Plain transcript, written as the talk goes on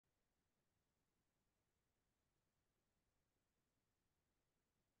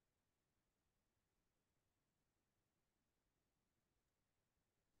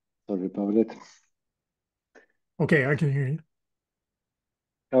Sorry about it. Okay, I can hear you.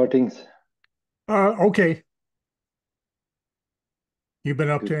 How are things? Okay. You been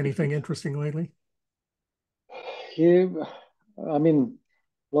up to Good, good, anything good. interesting lately? Yeah, I mean,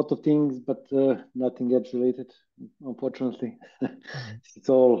 a lot of things, but nothing edge related, unfortunately. Mhm. It's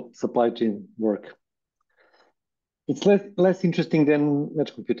all supply chain work. It's less interesting than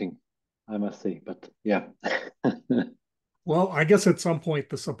edge computing, I must say. But yeah, Well, I guess at some point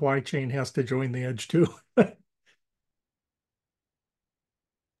the supply chain has to join the edge too.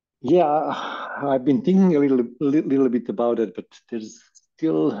 yeah, I've been thinking a little bit about it, but there's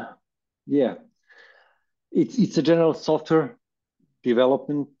still, yeah, it's a general software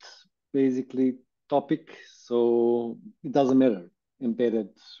development basically topic. So it doesn't matter embedded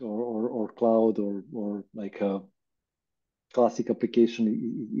or cloud or like a classic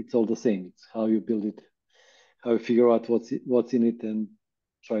application. It's all the same. It's how you build it, how you figure out what's in it, and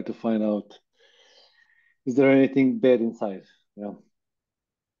try to find out is there anything bad inside. Yeah,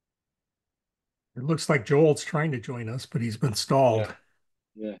 It looks like Joel's trying to join us, but he's been yeah, stalled.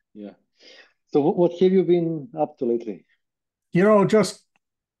 yeah. So what have you been up to lately? Just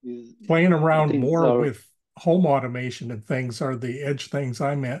Is playing how around things more are with home automation and things are the edge things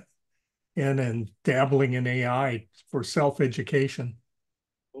I'm at in and dabbling in AI for self-education.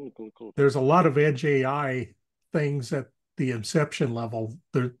 cool, cool, cool. There's a lot of edge AI things at the inception level.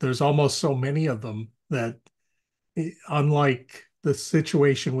 There's almost so many of them that unlike the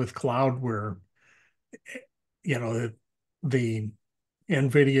situation with cloud where the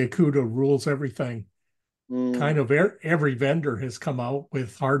NVIDIA CUDA rules everything, kind Mm, of every vendor has come out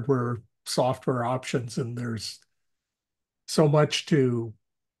with hardware, software options, and there's so much to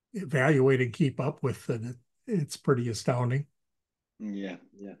evaluate and keep up with that it's pretty astounding. yeah.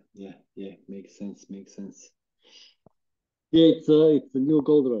 Makes sense. Makes sense. Yeah, it's a new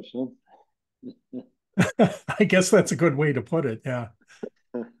gold rush, huh? I guess that's a good way to put it. Yeah.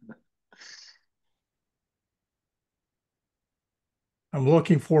 I'm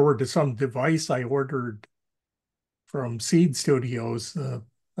looking forward to some device I ordered from Seed Studios, uh,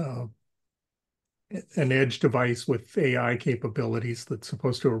 an edge device with AI capabilities that's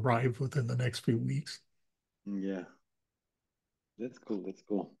supposed to arrive within the next few weeks. Yeah, that's cool. That's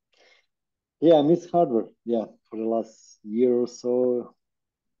cool. Yeah, I miss hardware. Yeah, for the last year or so,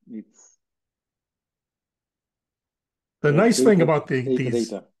 it's The nice thing data, about data,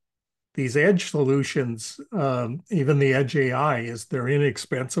 data. these edge solutions, even the edge AI, is they're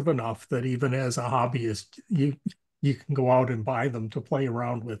inexpensive enough that even as a hobbyist, you can go out and buy them to play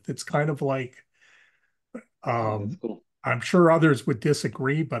around with. It's kind of like Oh, that's um, cool. I'm sure others would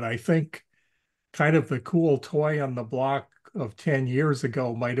disagree, but I think kind of the cool toy on the block of 10 years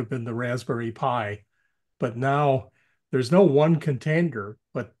ago might have been the Raspberry Pi. But now there's no one contender,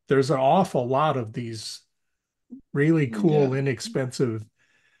 but there's an awful lot of these really Yeah, cool, inexpensive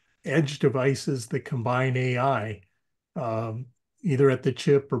edge devices that combine AI, um, either at the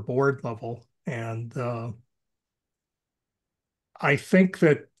chip or board level. And I think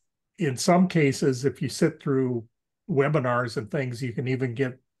that in some cases, if you sit through webinars and things, you can even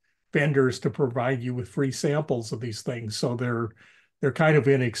get vendors to provide you with free samples of these things. So they're kind of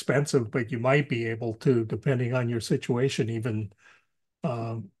inexpensive, but you might be able to, depending on your situation, even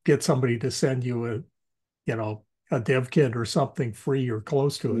get somebody to send you a dev kit or something free or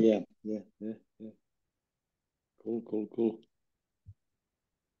close to it. yeah. Cool, cool, cool.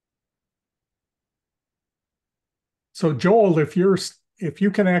 So Joel, if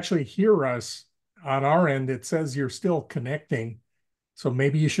you can actually hear us on our end, it says you're still connecting. So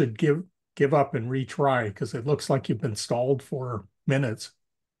maybe you should give up and retry because it looks like you've been stalled for minutes.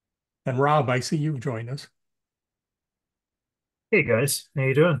 And Rob, I see you've joined us. Hey guys, how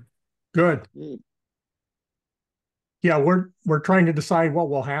you doing? Good. Mm, Yeah, we're trying to decide what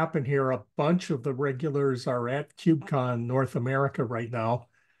will happen here. A bunch of the regulars are at KubeCon North America right now,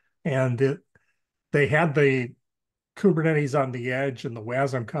 and they had the Kubernetes on the Edge and the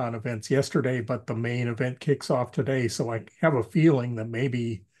WASMCon events yesterday, but the main event kicks off today. So I have a feeling that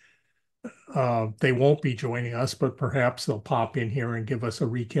maybe they won't be joining us, but perhaps they'll pop in here and give us a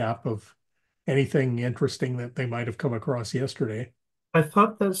recap of anything interesting that they might have come across yesterday. I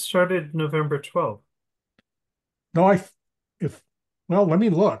thought that started November 12th. No, if, well, let me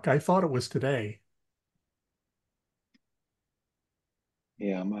look. I thought it was today.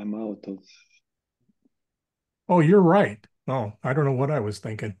 yeah, I'm out of. Oh, you're right. Oh, I don't know what I was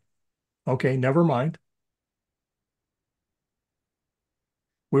thinking. Okay, never mind.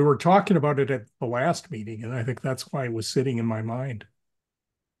 We were talking about it at the last meeting, and I think that's why it was sitting in my mind.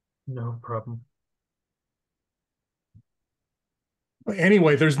 No problem.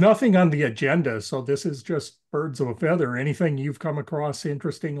 Anyway, there's nothing on the agenda, so this is just birds of a feather. Anything you've come across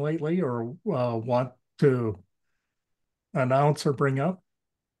interesting lately or want to announce or bring up?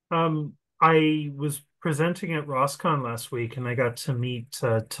 I was presenting at RosCon last week and I got to meet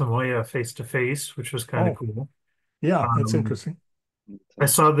Tamoya face to face, which was kind of Oh, cool. yeah, that's Um, interesting. I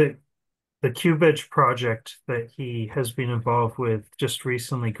saw that the CubeEdge project that he has been involved with just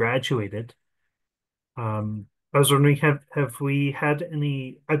recently graduated. I was wondering, have we had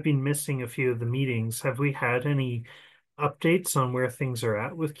any? I've been missing a few of the meetings. Have we had any updates on where things are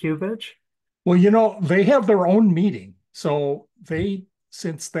at with CubeEdge? Well, they have their own meeting. So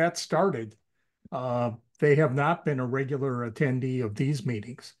since that started, they have not been a regular attendee of these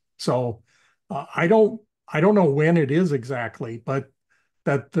meetings. So I don't know when it is exactly, but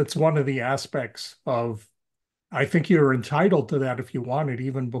that's one of the aspects of, I think you're entitled to that if you want it,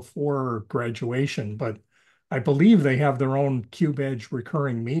 even before graduation. But I believe they have their own CubeEdge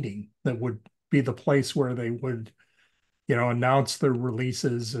recurring meeting that would be the place where they would, announce their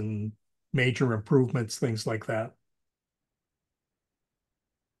releases and major improvements, things like that.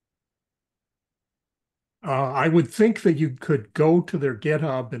 I would think that you could go to their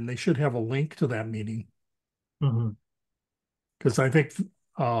GitHub and they should have a link to that meeting Hmm. because I think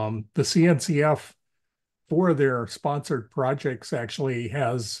the CNCF for their sponsored projects actually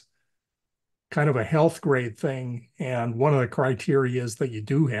has kind of a health grade thing. And one of the criteria is that you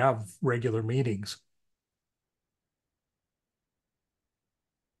do have regular meetings.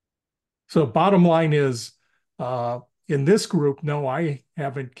 So bottom line is, uh, in this group, no, I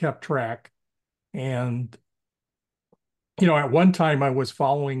haven't kept track. And, at one time I was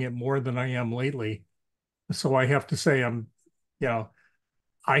following it more than I am lately. So I have to say you know,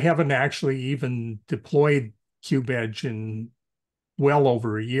 I haven't actually even deployed CubeEdge in well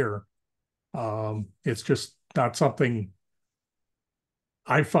over a year. It's just not something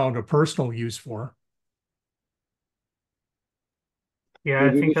I found a personal use for. Yeah,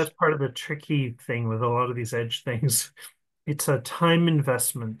 I Maybe think we that's part of the tricky thing with a lot of these edge things. It's a time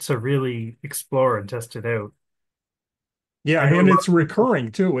investment to really explore and test it out. Yeah, I know a and lot it's of people.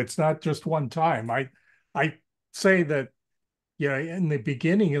 recurring too. It's not just one time. I say that, yeah, in the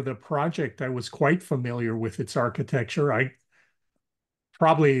beginning of the project, I was quite familiar with its architecture. I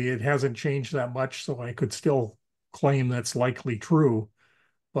probably it hasn't changed that much, so I could still claim that's likely true,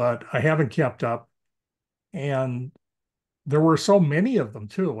 but I haven't kept up. And there were so many of them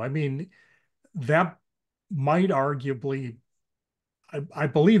too. I mean, that might arguably, I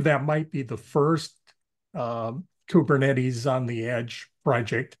believe that might be the first Kubernetes on the edge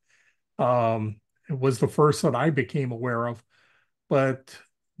project. It was the first that I became aware of, but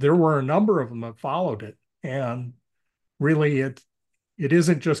there were a number of them that followed it. And really, it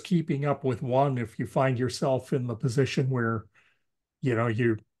isn't just keeping up with one if you find yourself in the position where,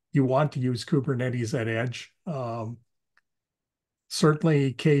 you want to use Kubernetes at edge.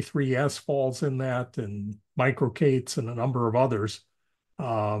 Certainly K3S falls in that and microkates and a number of others.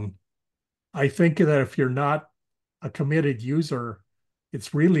 Um, I think that if you're not a committed user,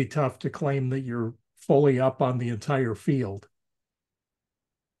 it's really tough to claim that you're fully up on the entire field.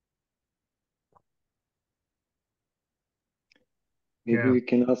 maybe Yeah, we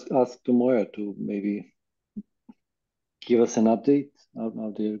can ask tomorrow to maybe give us an update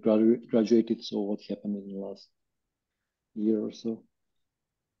how they graduated, so what happened in the last year or so,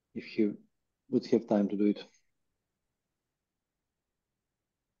 if you would have time to do it.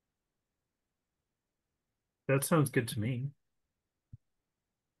 that sounds good to me.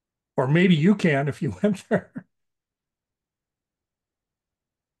 Or maybe you can if you went there.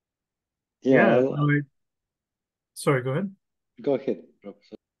 Yeah, Yeah, sorry, go ahead. go ahead,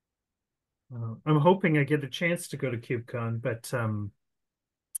 Professor. I'm hoping I get a chance to go to KubeCon, but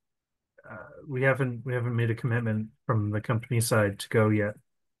we haven't made a commitment from the company side to go yet.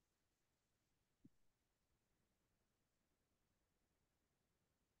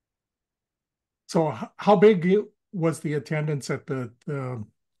 So how big was the attendance at the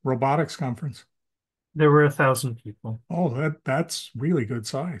robotics conference? There were 1,000 people. Oh, that's really good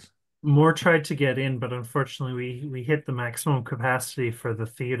size. More tried to get in, but unfortunately, we hit the maximum capacity for the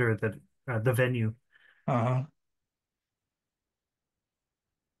theater that the venue. Uh-huh.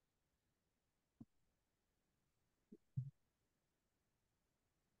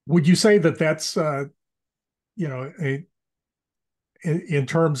 Would you say that that's you know, in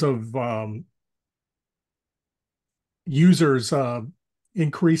terms of users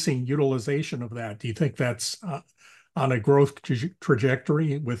increasing utilization of that, do you think that's on a growth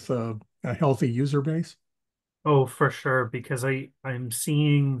trajectory with a healthy user base? Oh, for sure, because I'm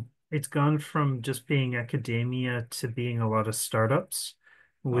seeing it's gone from just being academia to being a lot of startups,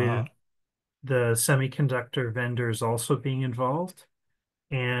 with Uh, the semiconductor vendors also being involved.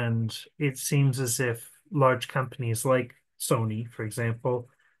 And it seems as if large companies like Sony, for example,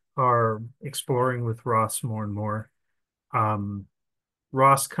 are exploring with ROS more and more. Um,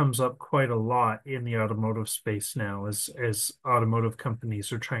 ROS comes up quite a lot in the automotive space now as automotive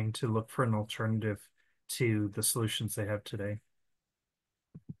companies are trying to look for an alternative to the solutions they have today.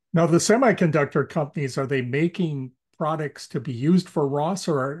 Now, the semiconductor companies, are they making products to be used for ROS,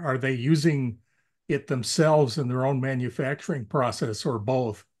 or are they using it themselves in their own manufacturing process, or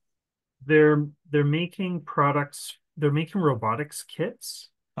both? They're making products, they're making robotics kits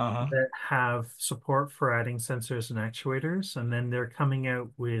Uh-huh. that have support for adding sensors and actuators, and then they're coming out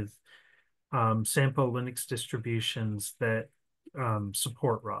with sample Linux distributions that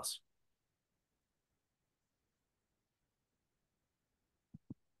support ROS.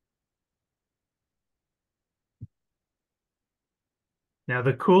 Now,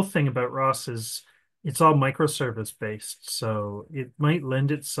 the cool thing about ROS is it's all microservice based, so it might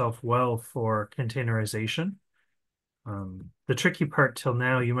lend itself well for containerization. The tricky part till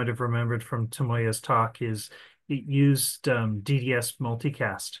now, you might have remembered from Tomoya's talk, is it used DDS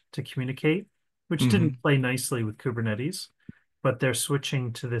multicast to communicate, which Hmm. didn't play nicely with Kubernetes, but they're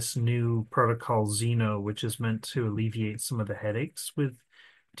switching to this new protocol Zeno, which is meant to alleviate some of the headaches with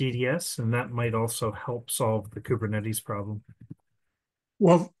DDS, and that might also help solve the Kubernetes problem.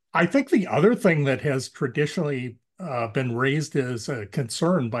 Well, I think the other thing that has traditionally been raised as a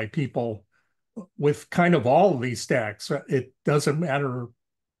concern by people with kind of all of these stacks, it doesn't matter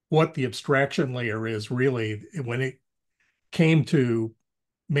what the abstraction layer is really. When it came to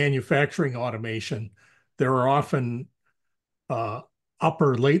manufacturing automation, there are often uh,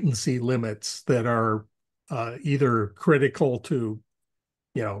 upper latency limits that are either critical to,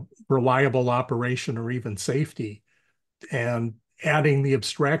 reliable operation or even safety. And adding the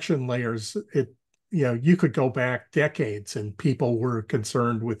abstraction layers, you could go back decades and people were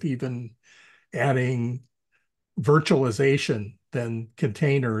concerned with even adding virtualization, then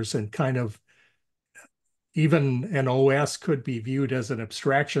containers, and kind of even an OS could be viewed as an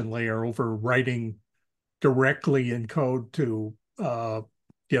abstraction layer over writing directly in code to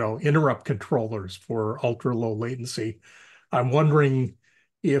interrupt controllers for ultra low latency. I'm wondering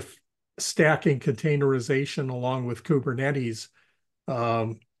if stacking containerization along with Kubernetes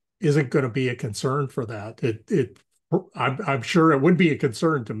um, isn't going to be a concern for that. I'm sure it would be a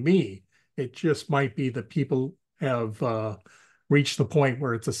concern to me. It just might be that people have reached the point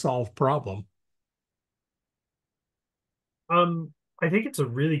where it's a solved problem. Um, I think it's a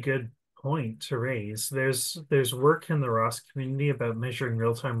really good point to raise. There's work in the ROS community about measuring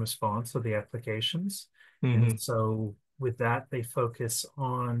real-time response of the applications. And Hmm. so with that, they focus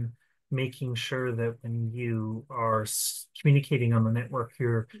on making sure that when you are communicating on the network,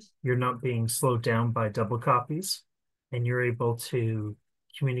 you're not being slowed down by double copies, and you're able to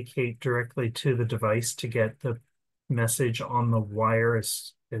communicate directly to the device to get the message on the wire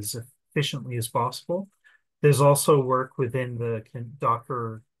as efficiently as possible. There's also work within the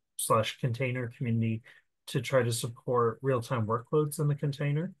Docker/container community to try to support real-time workloads in the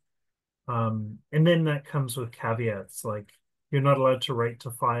container. And then that comes with caveats like you're not allowed to write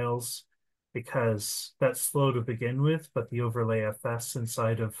to files because that's slow to begin with, but the overlay FS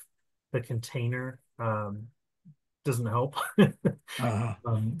inside of the container doesn't help. Uh,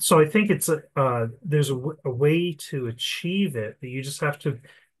 So I think there's a way to achieve it, but you just have to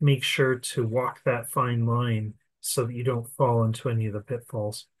make sure to walk that fine line so that you don't fall into any of the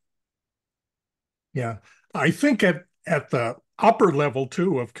pitfalls. yeah, I think at the upper level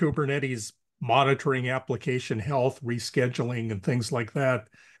too of Kubernetes monitoring application health, rescheduling, and things like that,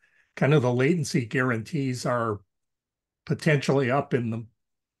 kind of the latency guarantees are potentially up in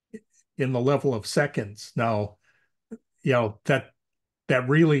the level of seconds. Now, that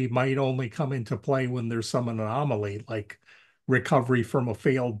really might only come into play when there's some anomaly, like recovery from a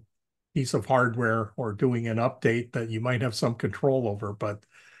failed piece of hardware or doing an update that you might have some control over. But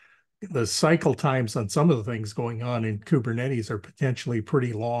the cycle times on some of the things going on in Kubernetes are potentially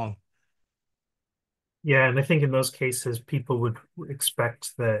pretty long. Yeah, and I think in those cases, people would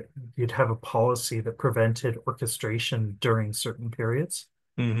expect that you'd have a policy that prevented orchestration during certain periods.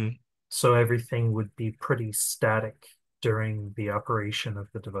 Mm-hmm. So everything would be pretty static during the operation of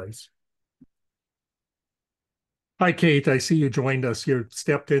the device. Hi, Kate. I see you joined us. You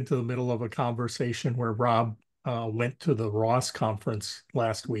stepped into the middle of a conversation where Rob went to the Ross conference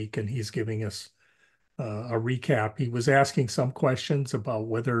last week, and he's giving us a recap. He was asking some questions about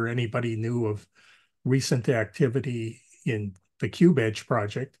whether anybody knew of recent activity in the CubeEdge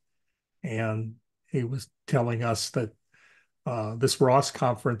project. and he was telling us that this Ross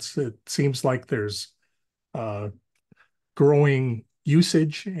conference, it seems like there's uh, growing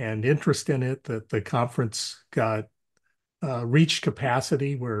usage and interest in it, that the conference got reached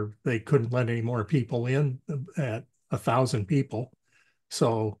capacity where they couldn't let any more people in at 1,000 people.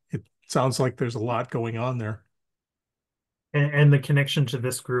 So it sounds like there's a lot going on there. And the connection to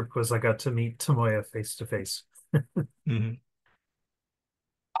this group was I got to meet Tomoya face to face. Mm-hmm.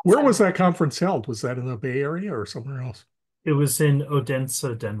 Where was that conference held? Was that in the Bay Area or somewhere else? It was in Odense,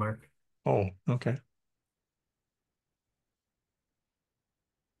 Denmark. Oh, okay.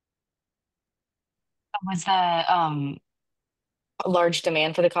 Was the large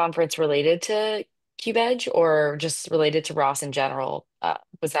demand for the conference related to CubeEdge or just related to Ross in general?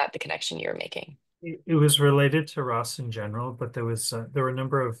 Was that the connection you were making? It was related to Ross in general, but there were a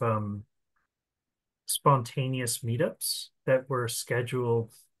number of spontaneous meetups that were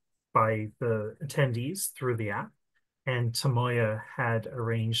scheduled by the attendees through the app, and Tomoya had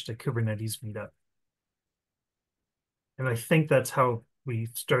arranged a Kubernetes meetup. And I think that's how we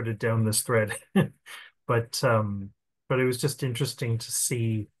started down this thread. But but it was just interesting to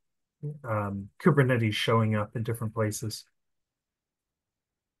see Kubernetes showing up in different places.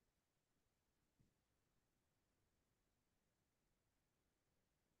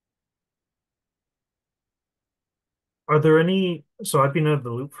 Are there any, so I've been out of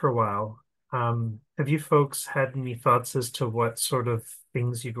the loop for a while. Have you folks had any thoughts as to what sort of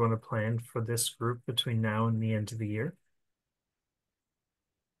things you'd want to plan for this group between now and the end of the year?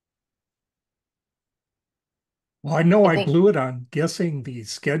 Well, I know I I think blew it on guessing the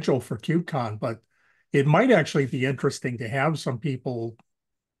schedule for KubeCon, but it might actually be interesting to have some people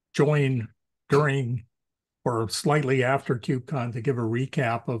join during or slightly after KubeCon to give a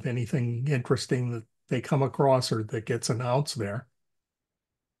recap of anything interesting that they come across or that gets announced there.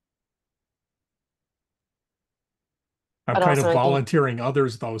 I'm but kind of also I think volunteering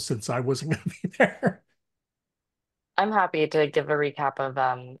others though, since I wasn't going to be there. I'm happy to give a recap of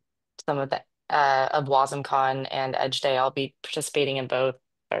some of the of WasmCon and Edge Day. I'll be participating in both.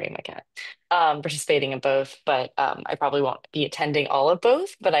 Sorry, my cat. Participating in both, but I probably won't be attending all of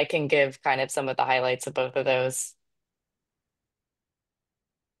both, but I can give kind of some of the highlights of both of those.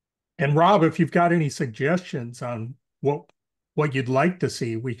 And Rob, if you've got any suggestions on what you'd like to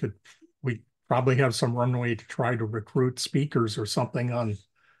see, we probably have some runway to try to recruit speakers or something on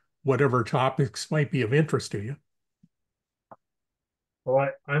whatever topics might be of interest to you. Well,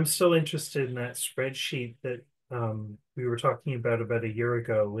 I'm still interested in that spreadsheet that we were talking about a year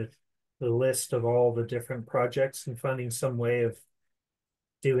ago with the list of all the different projects and finding some way of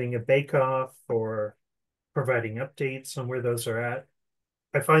doing a bake-off or providing updates on where those are at.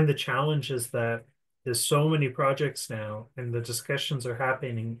 I find the challenge is that there's so many projects now and the discussions are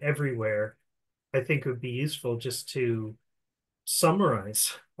happening everywhere. I think it would be useful just to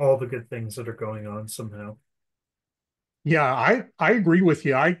summarize all the good things that are going on somehow. Yeah, I agree with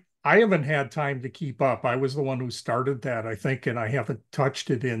you. I haven't had time to keep up. I was the one who started that, I think, and I haven't touched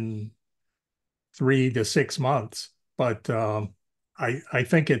it in 3 to 6 months. But I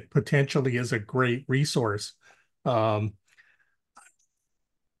think it potentially is a great resource. Um,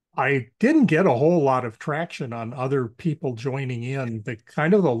 I didn't get a whole lot of traction on other people joining in. The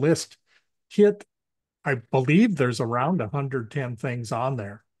kind of the list hit, I believe there's around 110 things on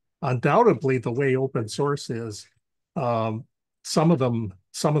there. Undoubtedly, the way open source is, um, some of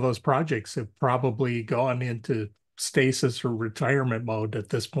those projects have probably gone into stasis or retirement mode at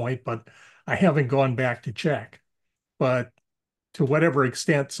this point, but I haven't gone back to check. But to whatever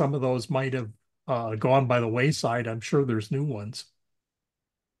extent some of those might have gone by the wayside, I'm sure there's new ones.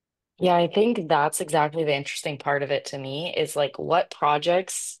 Yeah, I think that's exactly the interesting part of it to me is like what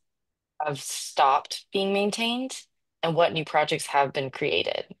projects have stopped being maintained and what new projects have been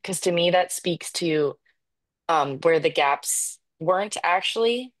created. Because to me, that speaks to where the gaps weren't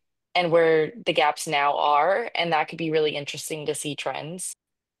actually and where the gaps now are. And that could be really interesting to see trends.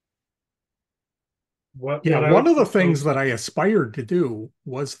 Yeah, What I one would of the things propose, that I aspired to do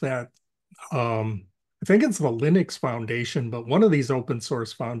was that I think it's the Linux Foundation, but one of these open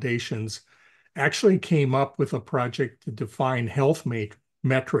source foundations actually came up with a project to define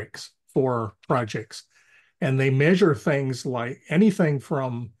metrics for projects. And they measure things like anything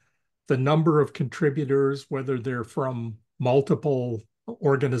from the number of contributors, whether they're from multiple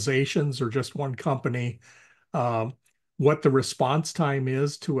organizations or just one company, um, what the response time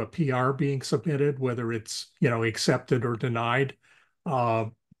is to a PR being submitted, whether it's accepted or denied. Uh,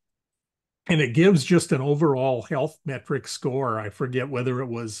 and it gives just an overall health metric score. I forget whether it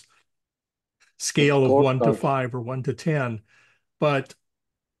was The scale of one to scorecard. five or 1 to 10, but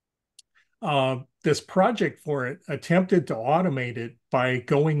this project for it attempted to automate it by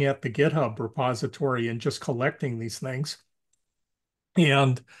going at the GitHub repository and just collecting these things.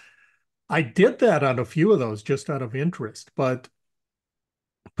 And I did that on a few of those just out of interest, but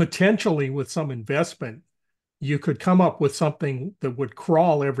potentially with some investment, you could come up with something that would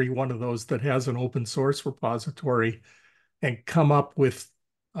crawl every one of those that has an open source repository and come up with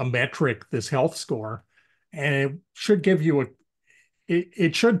a metric, this health score. And it should give you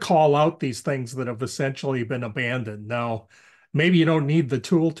it should call out these things that have essentially been abandoned. Now, maybe you don't need the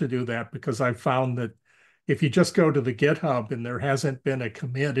tool to do that, because I've found that if you just go to the GitHub and there hasn't been a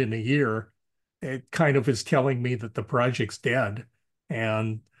commit in a year, it kind of is telling me that the project's dead.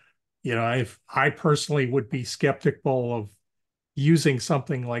 And, I personally would be skeptical of using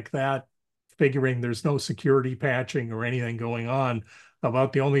something like that, figuring there's no security patching or anything going on.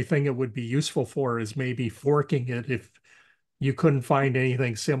 About the only thing it would be useful for is maybe forking it if you couldn't find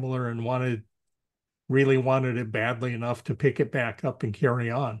anything similar and really wanted it badly enough to pick it back up and carry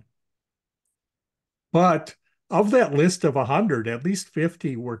on. But of that list of 100, at least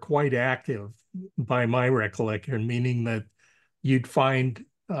 50 were quite active by my recollection, meaning that you'd find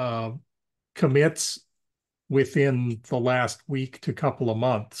commits within the last week to couple of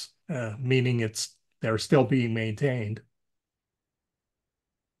months, meaning they're still being maintained.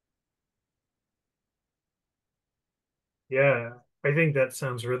 Yeah, I think that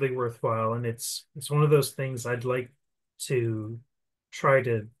sounds really worthwhile, and it's one of those things I'd like to try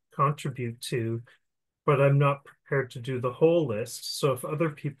to contribute to, but I'm not prepared to do the whole list. So if other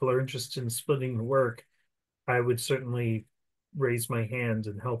people are interested in splitting the work, I would certainly raise my hand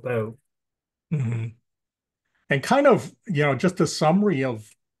and help out. Mhm. And kind of, just a summary of,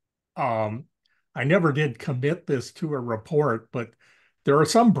 I never did commit this to a report, but there are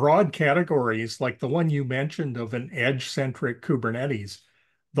some broad categories like the one you mentioned of an edge-centric Kubernetes.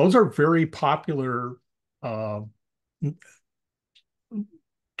 Those are very popular uh,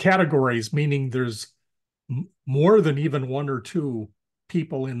 categories, meaning there's more than even one or two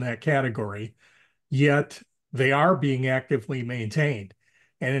people in that category, yet they are being actively maintained.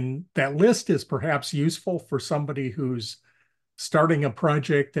 And that list is perhaps useful for somebody who's starting a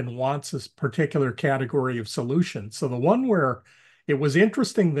project and wants a particular category of solution. So the one where it was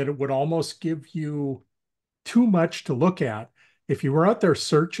interesting that it would almost give you too much to look at. If you were out there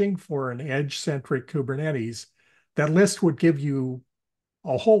searching for an edge-centric Kubernetes, that list would give you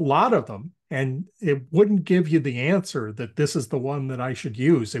a whole lot of them, and it wouldn't give you the answer that this is the one that I should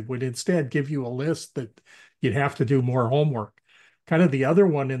use. It would instead give you a list that you'd have to do more homework. Kind of the other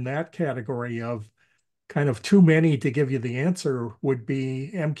one in that category of kind of too many to give you the answer would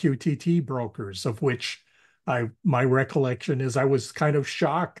be MQTT brokers, of which my recollection is I was kind of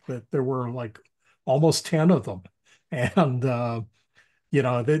shocked that there were like almost 10 of them. And that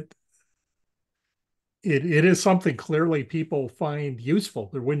it is something clearly people find useful.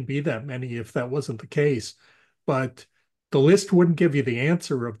 There wouldn't be that many if that wasn't the case. But the list wouldn't give you the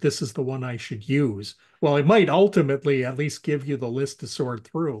answer of this is the one I should use. Well, it might ultimately at least give you the list to sort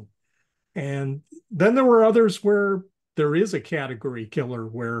through. And then there were others where there is a category killer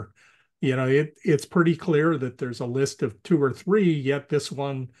where, it's pretty clear that there's a list of two or three, yet this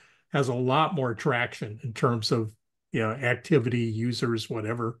one has a lot more traction in terms of, activity, users,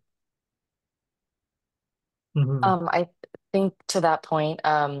 whatever. Mhm. I think to that point,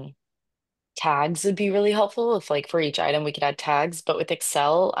 tags would be really helpful if like for each item we could add tags. But with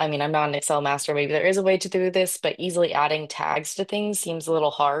Excel, I mean, I'm not an Excel master, maybe there is a way to do this, but easily adding tags to things seems a little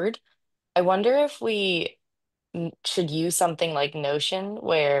hard. I wonder if we should use something like Notion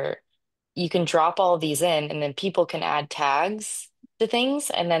where you can drop all these in and then people can add tags to things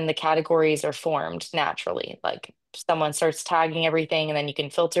and then the categories are formed naturally. Like someone starts tagging everything and then you can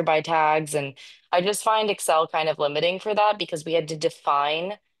filter by tags. And I just find Excel kind of limiting for that because we had to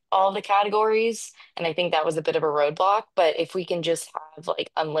define all the categories. And I think that was a bit of a roadblock. But if we can just have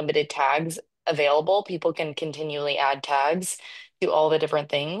like unlimited tags available, people can continually add tags to all the different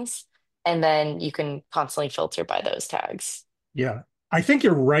things. And then you can constantly filter by those tags. Yeah, I think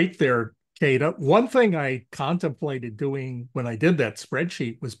you're right there, Kate. One thing I contemplated doing when I did that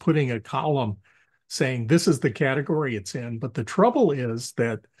spreadsheet was putting a column saying this is the category it's in. But the trouble is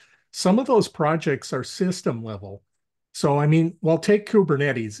that some of those projects are system level. So, I mean, well, take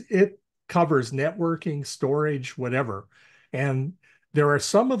Kubernetes, it covers networking, storage, whatever. And there are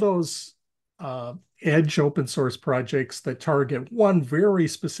some of those edge open source projects that target one very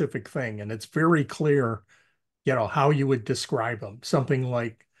specific thing, and it's very clear how you would describe them. Something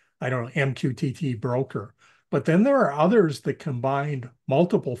like, I don't know, MQTT broker. But then there are others that combine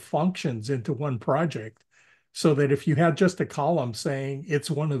multiple functions into one project so that if you had just a column saying it's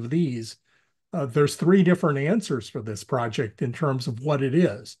one of these, there's three different answers for this project in terms of what it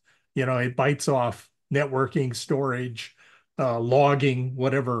is. It bites off networking, storage, logging,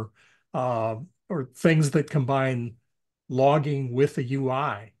 whatever, or things that combine logging with a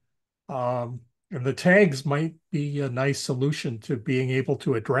UI. And the tags might be a nice solution to being able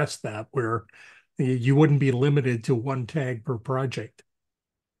to address that, where you wouldn't be limited to one tag per project.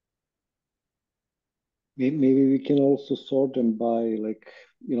 Maybe we can also sort them by like,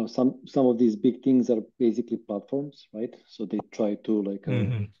 some of these big things are basically platforms, right? So they try to like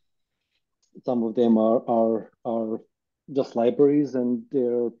Mhm. some of them are just libraries, and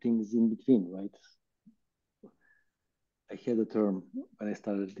there are things in between, right? I had a term when I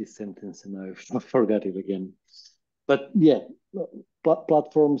started this sentence and I forgot it again. But yeah,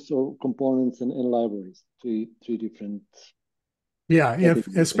 platforms or components and libraries, three different Yeah, categories,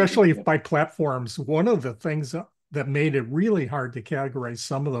 I think. especially if Yeah. by platforms, one of the things that made it really hard to categorize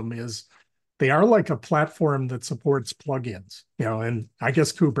some of them is they are like a platform that supports plugins, and I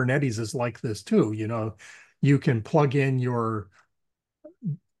guess Kubernetes is like this too. You can plug in your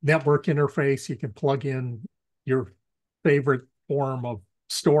network interface, you can plug in your favorite form of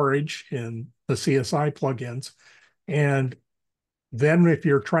storage in the CSI plugins. And then if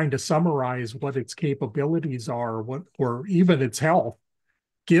you're trying to summarize what its capabilities are, or even its health,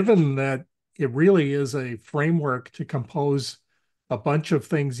 given that it really is a framework to compose a bunch of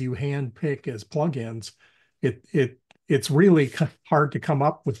things you handpick as plugins, it's really hard to come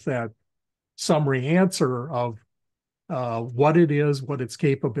up with that summary answer of what it is, what its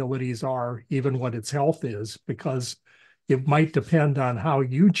capabilities are, even what its health is, because it might depend on how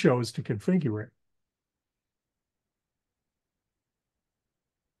you chose to configure it.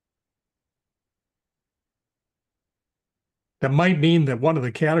 That might mean that one of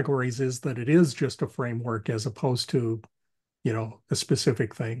the categories is that it is just a framework as opposed to, a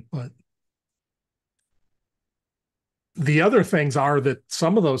specific thing. But the other things are that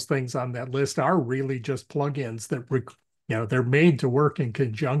some of those things on that list are really just plugins that, they're made to work in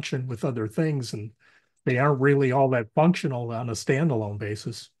conjunction with other things, and they aren't really all that functional on a standalone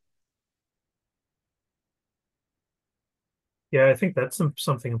basis. Yeah, I think that's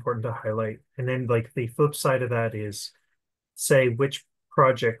something important to highlight. And then like the flip side of that is say which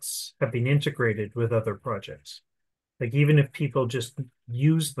projects have been integrated with other projects. Like even if people just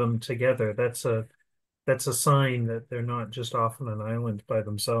use them together, that's a sign that they're not just off on an island by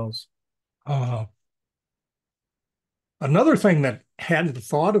themselves. Uh, Another thing that hadn't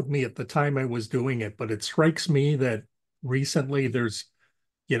thought of me at the time I was doing it, but it strikes me that recently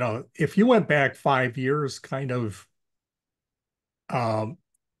if you went back 5 years, kind of um,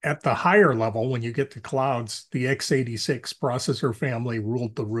 at the higher level, when you get to clouds, the x86 processor family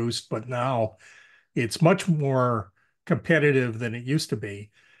ruled the roost, but now it's much more competitive than it used to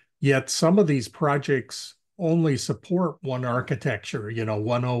be. Yet some of these projects only support one architecture,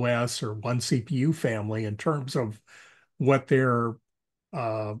 one OS or one CPU family in terms of what they're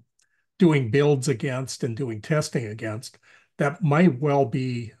uh, doing builds against and doing testing against. That might well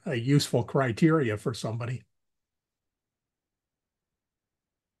be a useful criteria for somebody.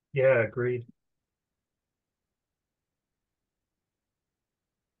 Yeah, agreed.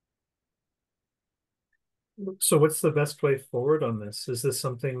 So what's the best way forward on this? Is this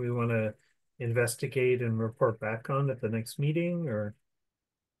something we want to investigate and report back on at the next meeting or?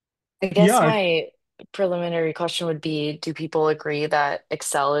 I guess Yeah, my preliminary question would be, do people agree that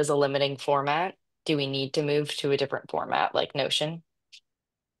Excel is a limiting format? Do we need to move to a different format like Notion?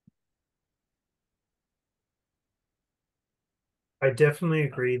 I definitely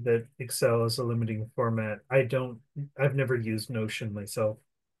agree that Excel is a limiting format. I've never used Notion myself.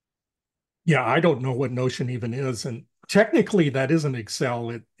 yeah, I don't know what Notion even is, and technically that isn't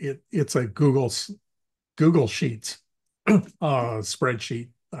Excel. It's a Google Sheets spreadsheet,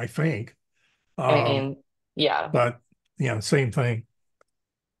 I think. I Um, mean, yeah. but yeah, same thing.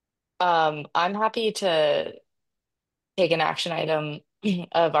 I'm happy to take an action item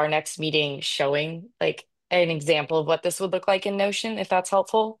of our next meeting showing like an example of what this would look like in Notion, if that's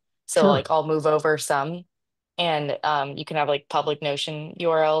helpful. So like Sure. I'll move over some and you can have like public Notion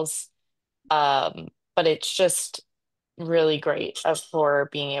URLs. But it's just really great for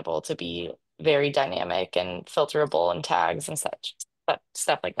being able to be very dynamic and filterable and tags and such, but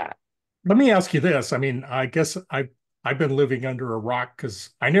stuff like that. Let me ask you this. I mean, I guess I've been living under a rock because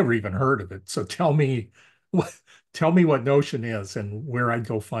I never even heard of it. So what tell me what Notion is and where I'd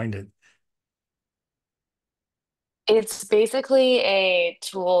go find it. It's basically a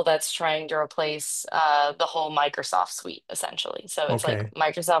tool that's trying to replace the whole Microsoft suite, essentially. So it's like Okay.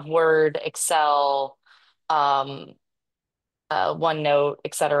 Microsoft Word, Excel, um, OneNote,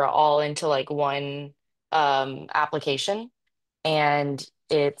 et cetera, all into like one application. And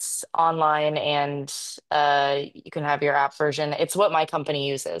it's online and you can have your app version. It's what my company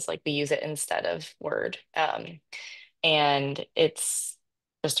uses. Like we use it instead of Word. And it's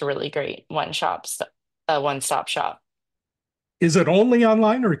just a really great one-stop shop. Is it only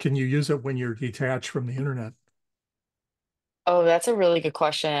online or can you use it when you're detached from the internet? Oh, that's a really good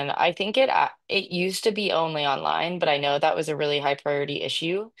question. I think it used to be only online, but I know that was a really high priority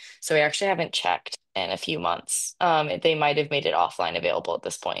issue. So I actually haven't checked in a few months. They might have made it offline available at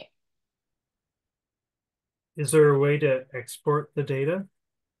this point. Is there a way to export the data?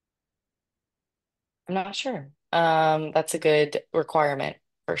 I'm not sure. That's a good requirement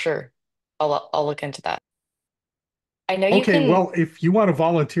for sure. I'll look into that. I know you Okay, can. well, if you want to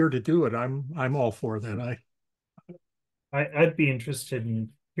volunteer to do it, I'm all for that. I'd be interested in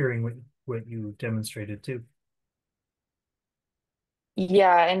hearing what you demonstrated too.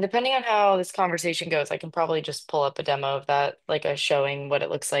 Yeah, and depending on how this conversation goes, I can probably just pull up a demo of that, like a showing what it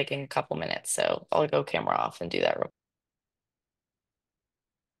looks like in a couple minutes. So I'll go camera off and do that real.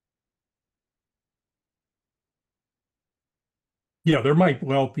 Yeah, there might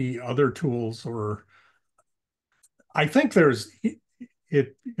well be other tools, or I think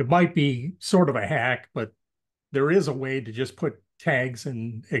it might be sort of a hack, but there is a way to just put tags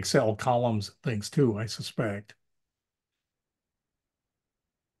in Excel columns and things too, I suspect.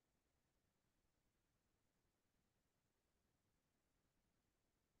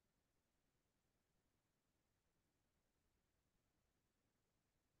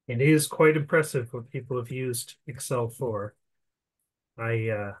 It is quite impressive what people have used Excel for.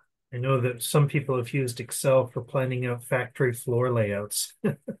 I know that some people have used Excel for planning out factory floor layouts.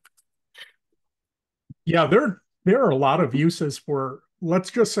 Yeah, there are a lot of uses for,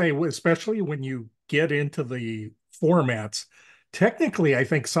 let's just say, especially when you get into the formats. Technically, I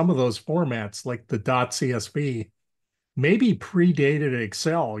think some of those formats, like the .csv, maybe predated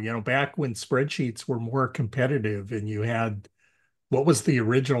Excel, back when spreadsheets were more competitive and you had, what was the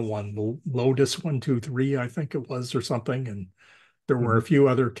original one? Lotus 123, I think it was, or something. And there were a Mhm. few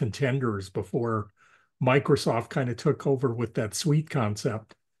other contenders before Microsoft kind of took over with that suite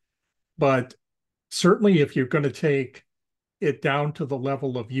concept. But certainly, if you're going to take it down to the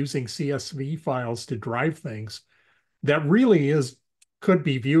level of using CSV files to drive things, that really could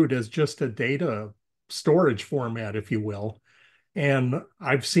be viewed as just a data storage format, if you will. And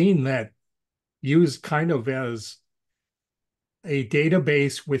I've seen that used kind of as a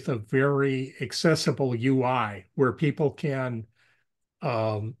database with a very accessible UI where people can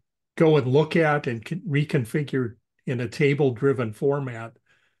um, go and look at and reconfigure in a table-driven format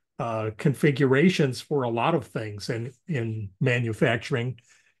configurations for a lot of things in manufacturing,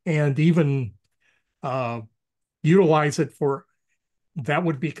 and even uh, utilize it for, that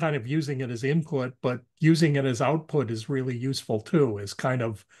would be kind of using it as input, but using it as output is really useful too, as kind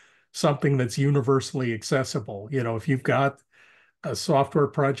of something that's universally accessible. If you've got a software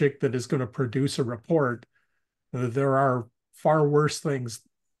project that is going to produce a report, there are far worse things.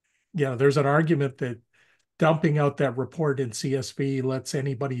 There's an argument that dumping out that report in CSV lets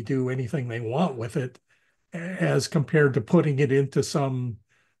anybody do anything they want with it, as compared to putting it into some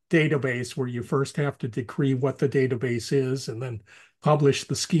database where you first have to decree what the database is and then publish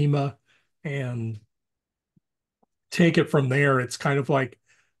the schema and take it from there. It's kind of like,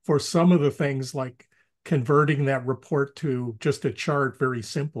 for some of the things, like converting that report to just a chart very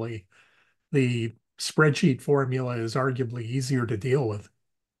simply, the spreadsheet formula is arguably easier to deal with.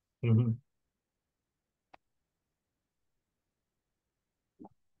 Mhm.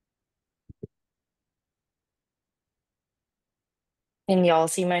 Can y'all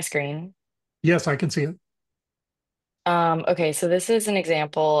see my screen? Yes, I can see it. Okay, so this is an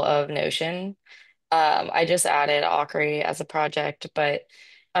example of Notion. I just added Aukry as a project, but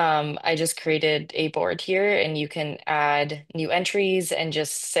I just created a board here and you can add new entries and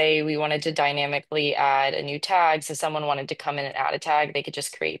just say we wanted to dynamically add a new tag. So someone wanted to come in and add a tag, they could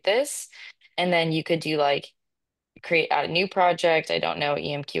just create this. And then you could do like add a new project. I don't know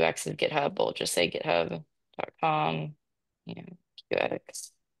EMQX of GitHub, but we'll just say github.com,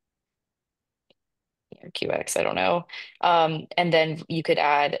 EMQX. Or QX, I don't know. And then you could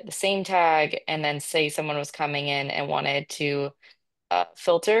add the same tag and then say someone was coming in and wanted to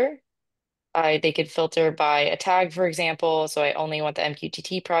filter. They could filter by a tag, for example. So I only want the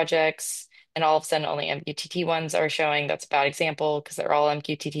MQTT projects, and all of a sudden only MQTT ones are showing. That's a bad example because they're all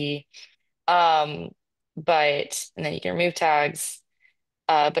MQTT. Um, and then you can remove tags.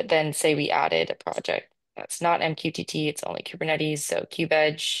 But then say we added a project that's not MQTT, it's only Kubernetes, so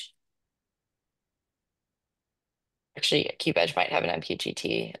kubedge. Actually, CubeEdge might have an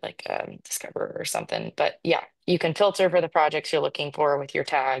MQTT, like Discover or something. But yeah, you can filter for the projects you're looking for with your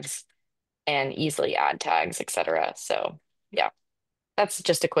tags and easily add tags, etc. So yeah, that's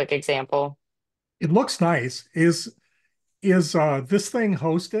just a quick example. It looks nice. Is this thing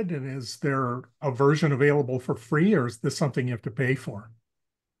hosted, and is there a version available for free, or is this something you have to pay for?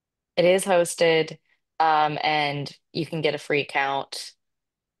 It is hosted, and you can get a free account.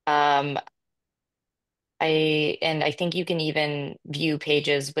 Um, I think you can even view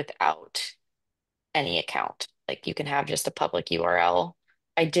pages without any account. Like you can have just a public URL.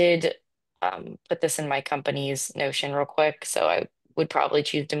 I did put this in my company's Notion real quick, so I would probably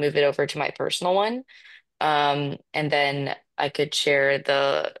choose to move it over to my personal one. And then I could share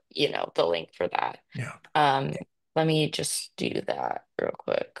the link for that. Yeah. Um, Let me just do that real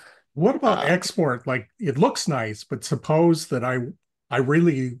quick. What about Um, export? Like it looks nice, but suppose that I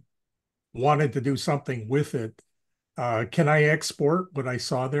really wanted to do something with it. Can I export what I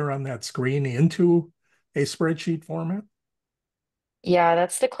saw there on that screen into a spreadsheet format? yeah,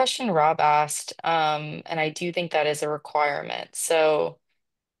 that's the question Rob asked. And I do think that is a requirement. So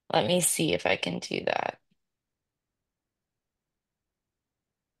let me see if I can do that.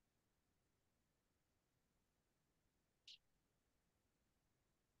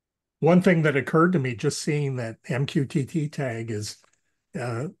 One thing that occurred to me just seeing that MQTT tag is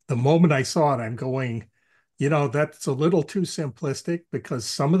the moment I saw it, I'm going, that's a little too simplistic because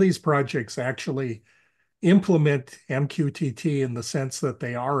some of these projects actually implement MQTT in the sense that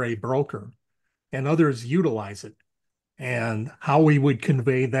they are a broker and others utilize it. And how we would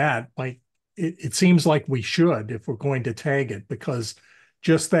convey that, like it seems like we should if we're going to tag it, because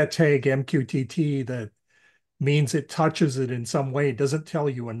just that tag MQTT that means it touches it in some way doesn't tell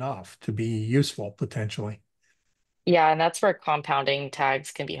you enough to be useful potentially. Yeah, and that's where compounding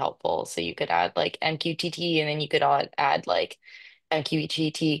tags can be helpful. So you could add like MQTT and then you could add like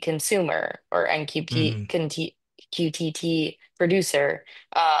MQTT consumer or Mm. QTT producer,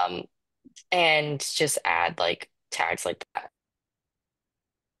 um, and just add like tags like that.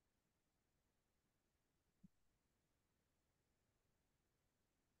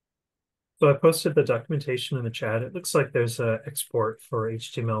 So I posted the documentation in the chat. It looks like there's a export for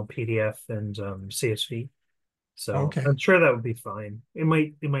HTML, PDF, and CSV. So Okay. I'm sure that would be fine. It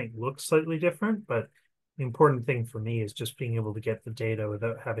might look slightly different, but the important thing for me is just being able to get the data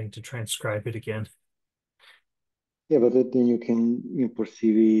without having to transcribe it again. Yeah, but then you can import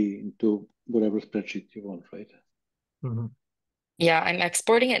CV into whatever spreadsheet you want, right? Mhm. Yeah, I'm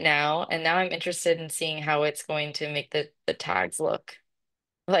exporting it now, and now I'm interested in seeing how it's going to make the tags look.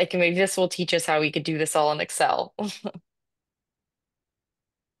 Like maybe this will teach us how we could do this all in Excel.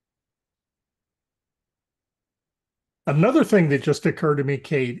 Another thing that just occurred to me,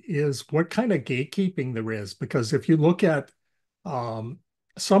 Kate, is what kind of gatekeeping there is. Because if you look at um,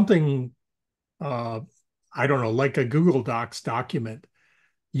 something, uh, I don't know, like a Google Docs document,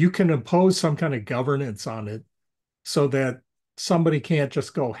 you can impose some kind of governance on it so that somebody can't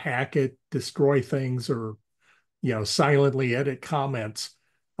just go hack it, destroy things, or silently edit comments.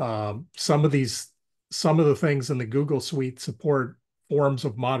 Some of the things in the Google Suite support forms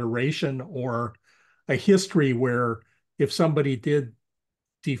of moderation or a history where if somebody did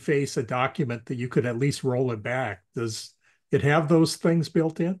deface a document that you could at least roll it back. Does it have those things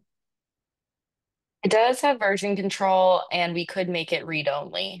built in? It does have version control, and we could make it read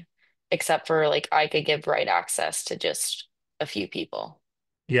only, except for like I could give write access to just a few people.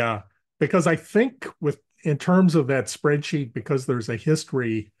 Yeah, because I think with in terms of that spreadsheet, because there's a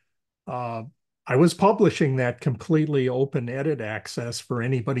history, uh, I was publishing that completely open edit access for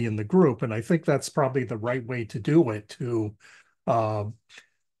anybody in the group, and I think that's probably the right way to do it uh,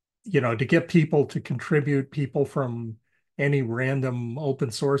 to get people to contribute. People from any random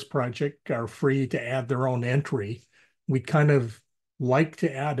open source project are free to add their own entry. We kind of like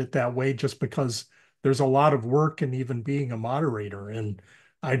to add it that way just because there's a lot of work in even being a moderator. And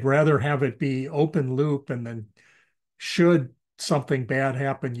I'd rather have it be open loop, and then should something bad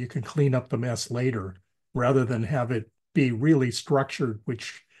happen, you can clean up the mess later rather than have it be really structured,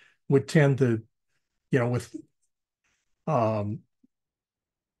 which would tend to, with um,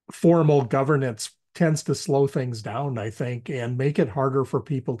 formal governance tends to slow things down, I think, and make it harder for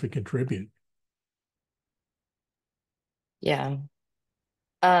people to contribute. Yeah.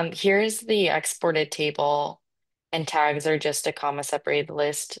 Here's the exported table, and tags are just a comma separated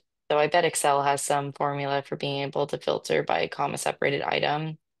list. So I bet Excel has some formula for being able to filter by comma separated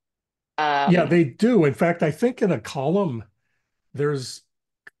item. Yeah, Um, they do. In fact, I think in a column, there's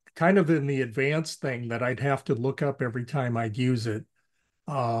kind of in the advanced thing that I'd have to look up every time I'd use it.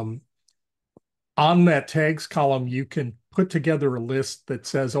 Um, on that tags column, you can put together a list that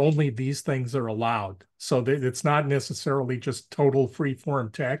says only these things are allowed. So that it's not necessarily just total free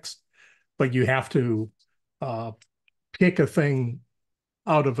form text, but you have to uh, pick a thing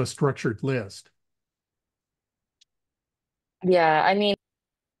out of a structured list. Yeah, I mean,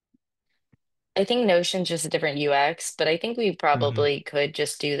 I think Notion's just a different UX, but I think we Mhm. probably could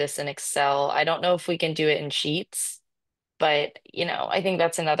just do this in Excel. I don't know if we can do it in Sheets, but I think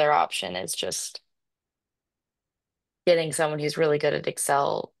that's another option is just getting someone who's really good at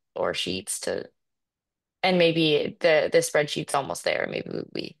Excel or Sheets to, and maybe the spreadsheet's almost there. Maybe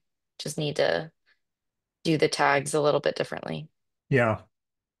we just need to do the tags a little bit differently. Yeah.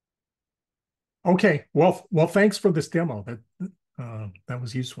 Okay. Well, thanks for this demo. That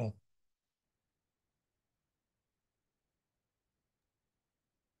was useful.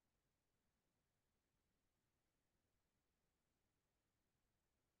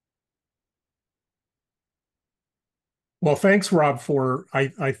 Well, thanks, Rob, for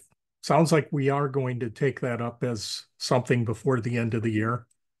I sounds like we are going to take that up as something before the end of the year.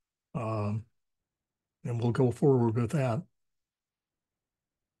 Um, and we'll go forward with that.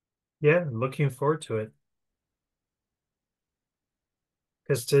 Yeah, looking forward to it.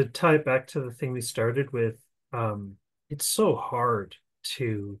 Because to tie it back to the thing we started with, it's so hard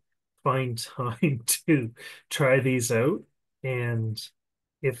to find time to try these out. And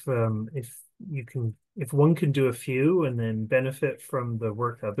if you can if one can do a few and then benefit from the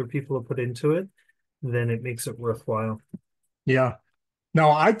work other people have put into it, then it makes it worthwhile. Yeah.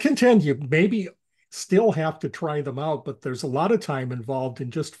 Now, I contend you maybe still have to try them out, but there's a lot of time involved in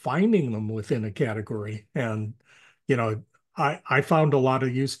just finding them within a category. And, you know, I found a lot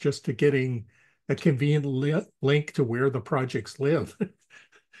of use just to getting a convenient link to where the projects live.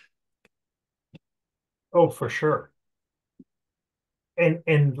 Oh, for sure.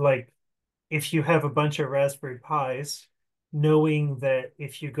 And like if you have a bunch of Raspberry Pis, knowing that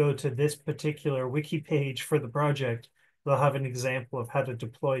if you go to this particular wiki page for the project, they'll have an example of how to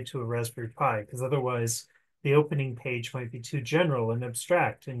deploy to a Raspberry Pi, because otherwise the opening page might be too general and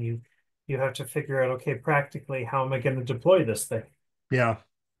abstract, and you have to figure out, okay, practically, how am I going to deploy this thing? Yeah.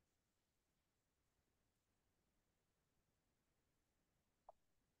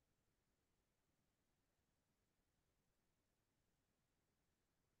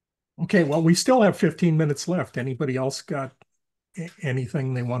 Okay. Well, we still have 15 minutes left. Anybody else got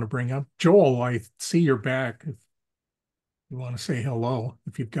anything they want to bring up? Joel, I see you're back. If you want to say hello,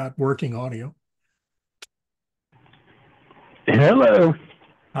 if you've got working audio. Hello.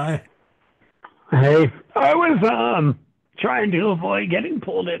 Hi. Hey, I was trying to avoid getting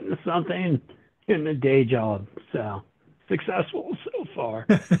pulled into something in the day job, so successful so far.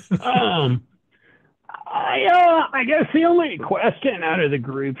 Um, I guess the only question out of the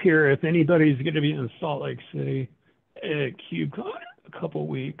group here, if anybody's going to be in Salt Lake City at CubeCon in a couple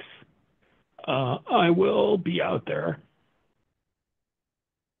weeks, I will be out there.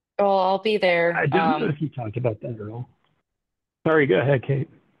 Well, I'll be there. I don't know if you talked about that at all. Sorry, go ahead, Kate.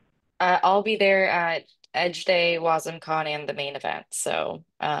 I'll be there at Edge Day, WasmCon, and the main event. So,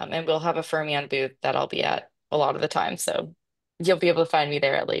 and we'll have a Fermion booth that I'll be at a lot of the time. So you'll be able to find me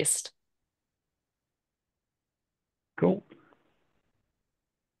there at least. Cool.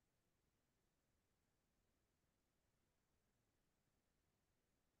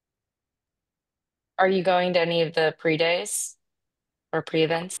 Are you going to any of the pre-days or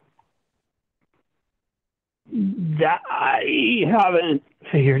pre-events? That I haven't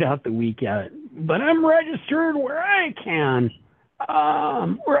figured out the week yet, but I'm registered where I can.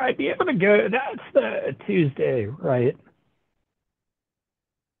 Where I'd be able to go. That's the Tuesday, right?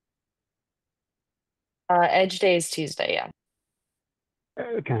 Edge Day is Tuesday, yeah.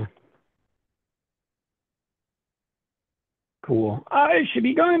 Okay, cool. I should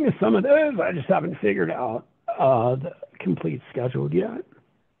be going to some of those. I just haven't figured out the complete schedule yet.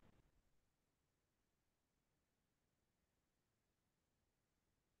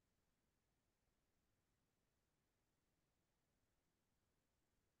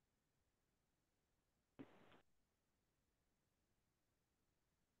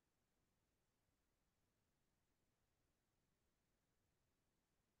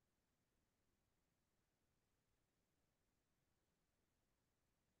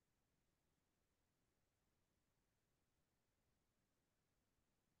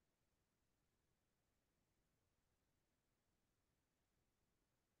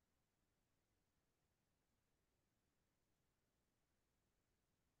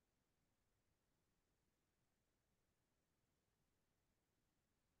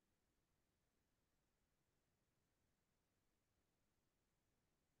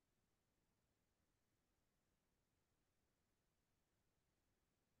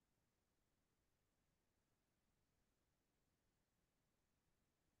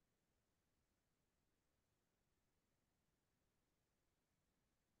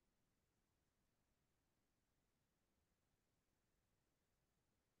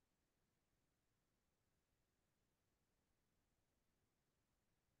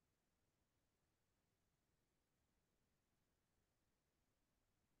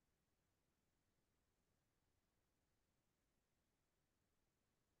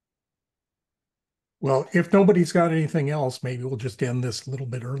 Well, if nobody's got anything else, maybe we'll just end this a little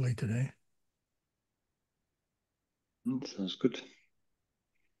bit early today. Sounds good.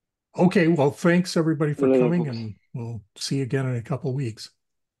 Okay, well, thanks everybody for Later, coming, folks. and we'll see you again in a couple of weeks.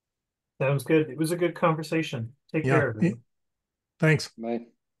 Sounds good. It was a good conversation. Take care, Yeah, everyone. thanks. Bye.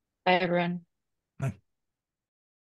 Bye, everyone.